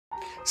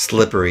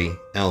Slippery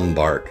elm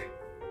bark.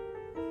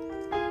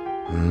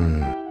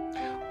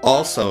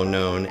 Also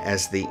known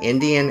as the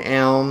Indian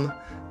elm,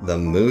 the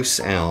moose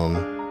elm,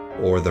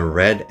 or the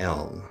red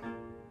elm.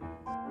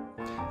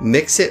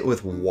 Mix it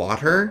with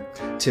water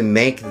to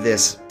make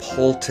this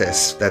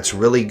poultice that's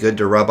really good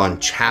to rub on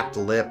chapped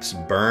lips,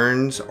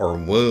 burns, or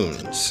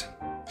wounds.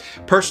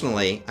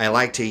 Personally, I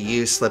like to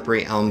use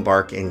slippery elm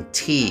bark in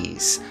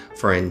teas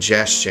for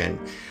ingestion,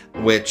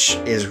 which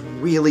is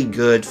really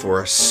good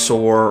for a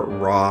sore,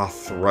 raw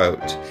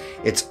throat.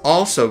 It's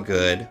also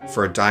good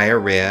for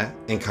diarrhea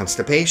and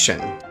constipation.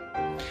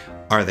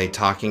 Are they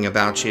talking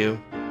about you?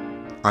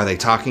 Are they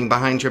talking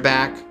behind your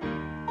back?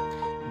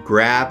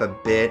 Grab a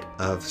bit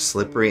of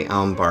slippery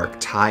elm bark,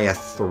 tie a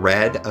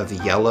thread of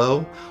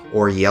yellow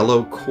or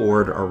yellow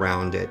cord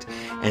around it,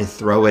 and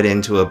throw it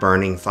into a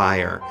burning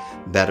fire.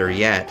 Better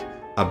yet,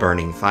 a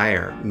burning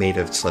fire made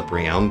of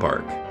slippery elm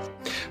bark.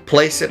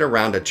 Place it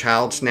around a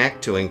child's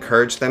neck to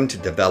encourage them to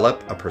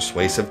develop a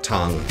persuasive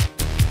tongue.